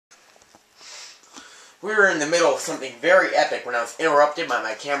We were in the middle of something very epic when I was interrupted by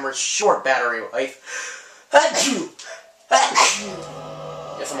my camera's short battery life. Guess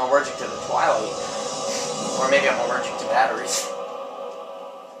I'm allergic to the Twilight. Or maybe I'm allergic to batteries.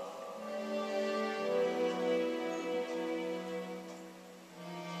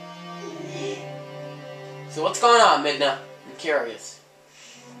 So what's going on, Midna? I'm curious.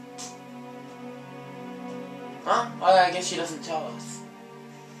 Huh? Well, I guess she doesn't tell us.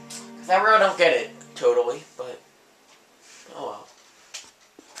 Because I really don't get it totally, but oh well.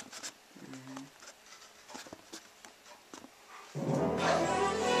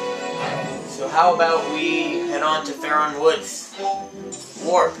 So how about we head on to Faron Woods?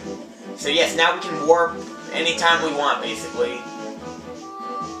 Warp. So yes, now we can warp anytime we want, basically.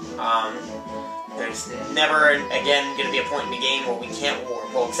 There's never again going to be a point in the game where we can't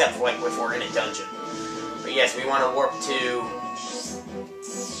warp. Well, except for like if we're in a dungeon. But yes, we want to warp to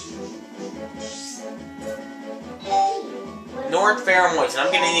North Faron Woods, and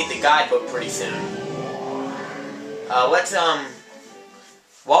I'm going to need the guidebook pretty soon.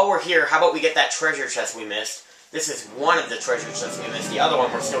 While we're here, how about we get that treasure chest we missed? This is one of the treasure chests we missed. The other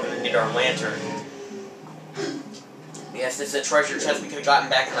one, we're still going to need our lantern. Yes, this is a treasure chest we could have gotten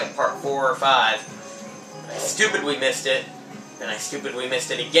back in like part 4 or 5. I stupidly missed it. And I stupidly missed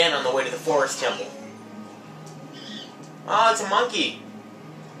it again on the way to the forest temple. Oh, it's a monkey.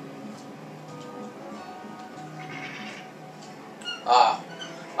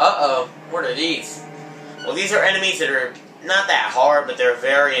 Uh-oh. What are these? Well, these are enemies that are not that hard, but they're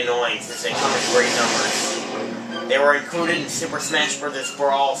very annoying since they come in great numbers. They were included in Super Smash Bros.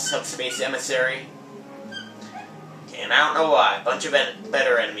 Brawl Subspace Emissary. And I don't know why. A bunch of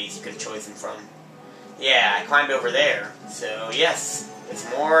better enemies you could have chosen from. Yeah, I climbed over there. So, yes, it's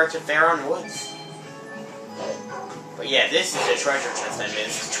more to Faron Woods. But yeah, this is a treasure chest I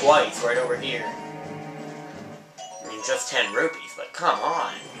missed twice, right over here. I mean, just 10 rupees, but come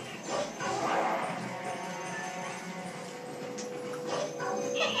on.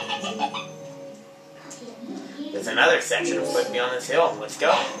 There's another section of foot beyond this hill. Let's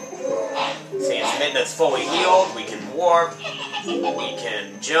go. Since Midna's fully healed, we can warp, we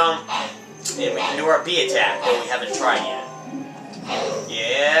can jump, and we can do our B attack, though we haven't tried yet.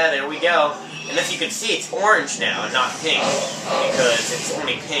 Yeah, there we go. And as you can see, it's orange now and not pink, because it's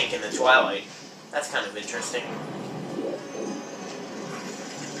only pink in the Twilight. That's kind of interesting.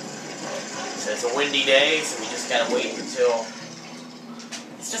 So it's a windy day, so we just gotta wait until...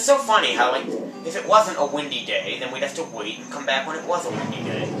 It's just so funny how, like, if it wasn't a windy day, then we'd have to wait and come back when it was a windy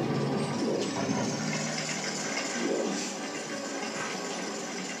day.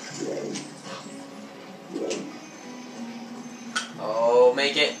 Oh,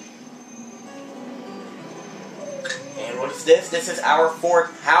 make it. And what is this? This is our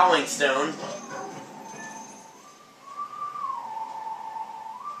 4th Howling Stone.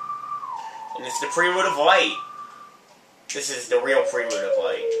 And it's the Prelude of Light. This is the real Prelude of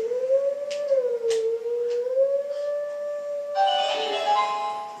Light.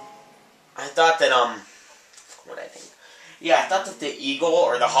 I thought that, what I think? Yeah, I thought that the Eagle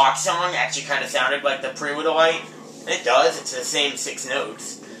or the Hawk song actually kind of sounded like the Prelude of Light. And it does, it's the same 6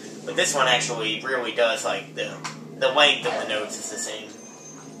 notes. But this one actually really does, like, the length of the notes is the same.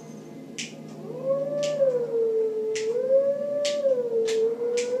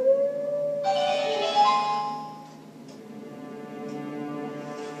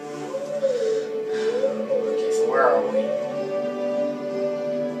 Okay, so where are we?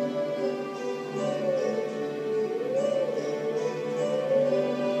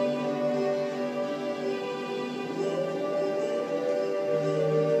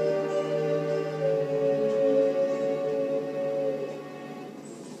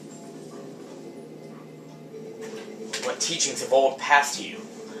 What teachings of old pass to you?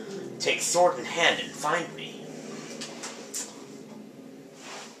 Take sword in hand and find me.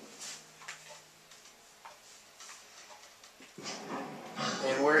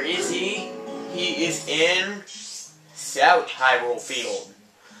 And where is he? He is in South Hyrule Field.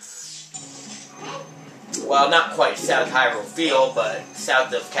 Well, not quite South Hyrule Field, but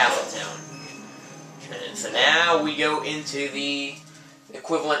south of Castletown. And so now we go into the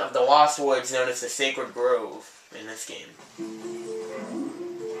equivalent of the Lost Woods known as the Sacred Grove in this game.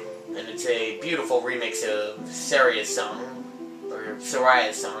 And it's a beautiful remix of Saria's song, or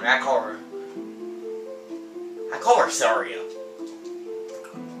Saria's song. I call her Saria.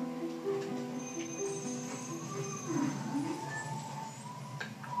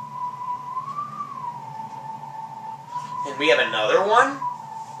 And we have another one,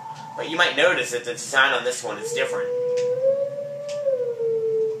 but you might notice that the design on this one is different.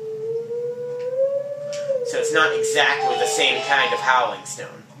 So it's not exactly the same kind of Howling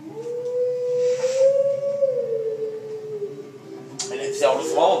Stone. And it's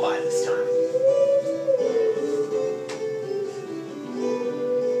Zelda's Lullaby this time.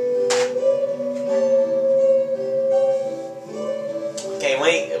 Okay,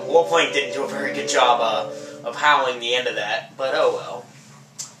 Wolflink didn't do a very good job of howling the end of that, but oh well.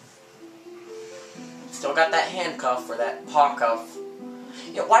 Still got that handcuff, or that paw cuff.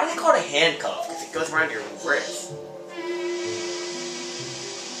 Yeah, why do they call it a handcuff? Because it goes around your wrist.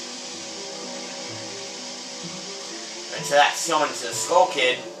 And so that summons the Skull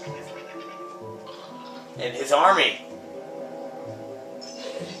Kid and his army.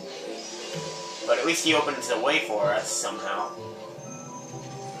 But at least he opens the way for us somehow.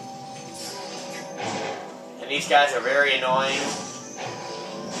 And these guys are very annoying.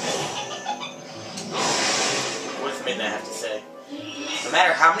 What does Midna have to say? No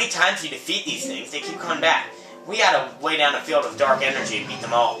matter how many times you defeat these things, they keep coming back. We gotta lay down a field of dark energy and beat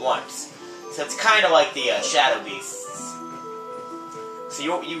them all at once. So it's kind of like the Shadow Beasts. So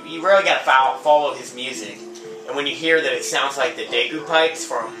you really gotta follow his music. And when you hear that it sounds like the Daegu pipes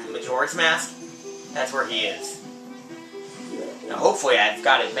from Majora's Mask, that's where he is. Now hopefully I've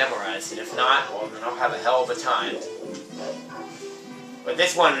got it memorized, and if not, well then I'll have a hell of a time. But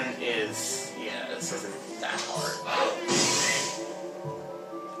this one is, yeah, this isn't that hard.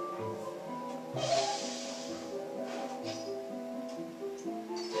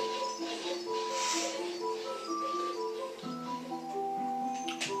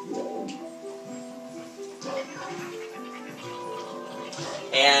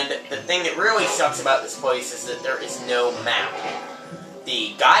 And the thing that really sucks about this place is that there is no map.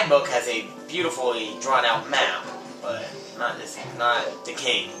 The guidebook has a beautifully drawn out map, but not the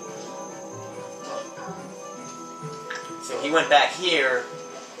king. So he went back here,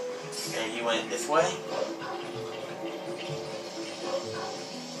 and he went this way.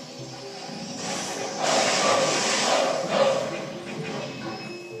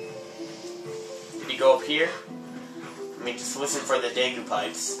 Did he go up here? I mean, just listen for the Daegu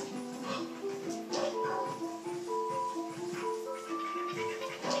pipes.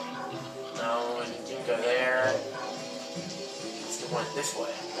 No, it didn't go there. It went this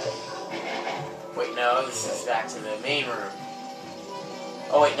way. Wait, no, this is back to the main room.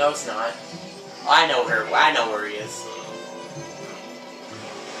 Oh wait, no, it's not. I know where he is.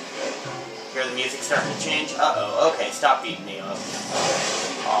 Hear the music starting to change? Uh-oh, okay, stop beating me up.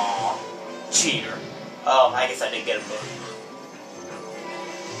 Aw, cheater. Oh, I guess I did get him there.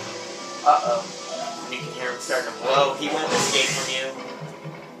 Uh-oh. You can hear him starting to blow. He won't escape from you.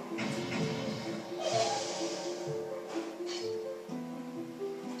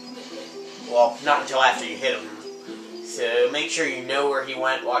 Well, not until after you hit him. So make sure you know where he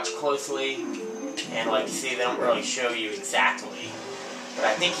went, watch closely, and like you see, they don't really show you exactly. But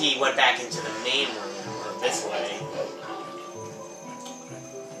I think he went back into the main room, or this way.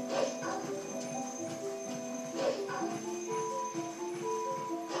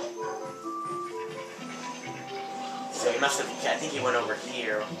 So he must have, I think he went over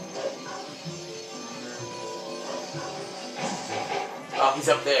here. Oh, he's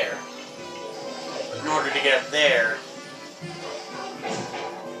up there. But in order to get up there,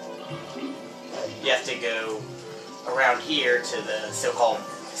 you have to go around here to the so-called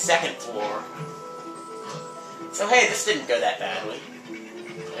second floor. So hey, this didn't go that badly.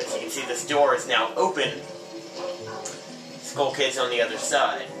 As you can see, this door is now open. Skull Kid's on the other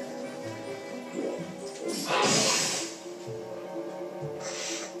side.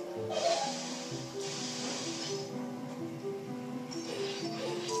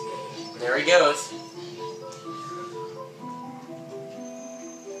 There he goes.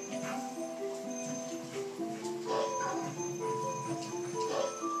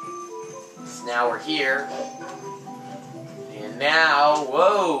 So now we're here. And now,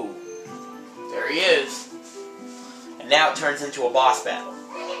 whoa! There he is. And now it turns into a boss battle.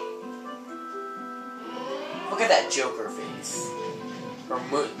 Look at that Joker face. Or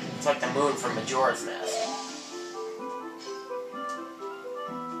moon. It's like the moon from Majora's Mask.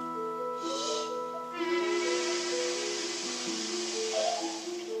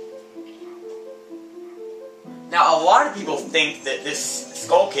 Now, a lot of people think that this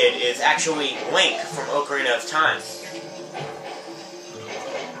Skull Kid is actually Link from Ocarina of Time.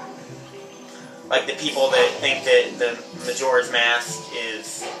 Like the people that think that the Majora's Mask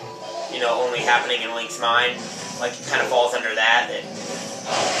is, you know, only happening in Link's mind. Like, it kind of falls under that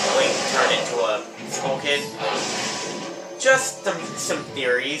Link turned into a Skull Kid. Just some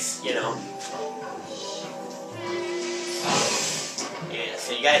theories, you know. Yeah,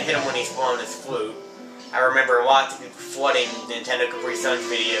 so you gotta hit him when he's blowing his flute. I remember lots of people flooding Nintendo Capri Sun's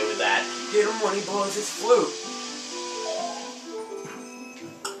video with that. Hit him when he blows his flute.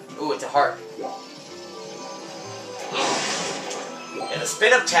 Ooh, it's a heart. Yeah, the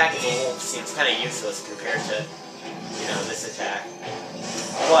spin-up attack as a whole seems kind of useless compared to, you know, this attack.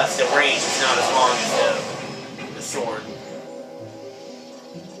 Plus, the range is not as long as the sword.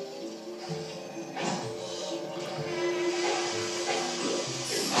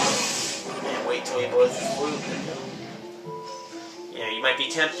 And wait till he blows his flute. Yeah, you might be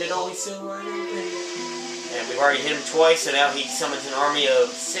tempted, oh, he's so right open. And we've already hit him twice, so now he summons an army of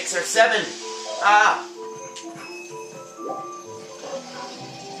 6 or 7. Ah!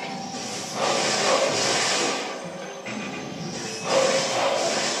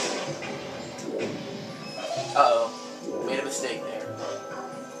 Uh-oh. Made a mistake there.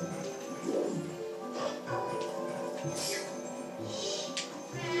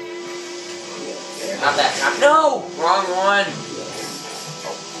 Not that time. No! Wrong one!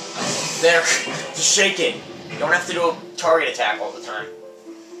 Oh. There. Just shake it. You don't have to do a target attack all the time.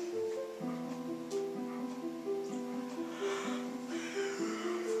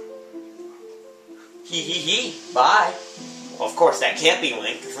 Hee hee hee. Bye. Well, of course, that can't be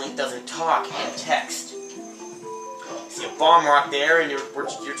Link, because Link doesn't talk in text. See a bomb rock there, and you're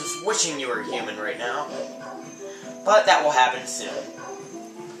just wishing you were human right now. But that will happen soon.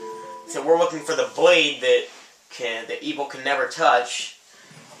 So we're looking for the blade that evil can never touch,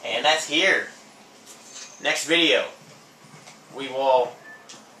 and that's here. Next video, we will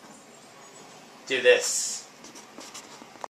do this.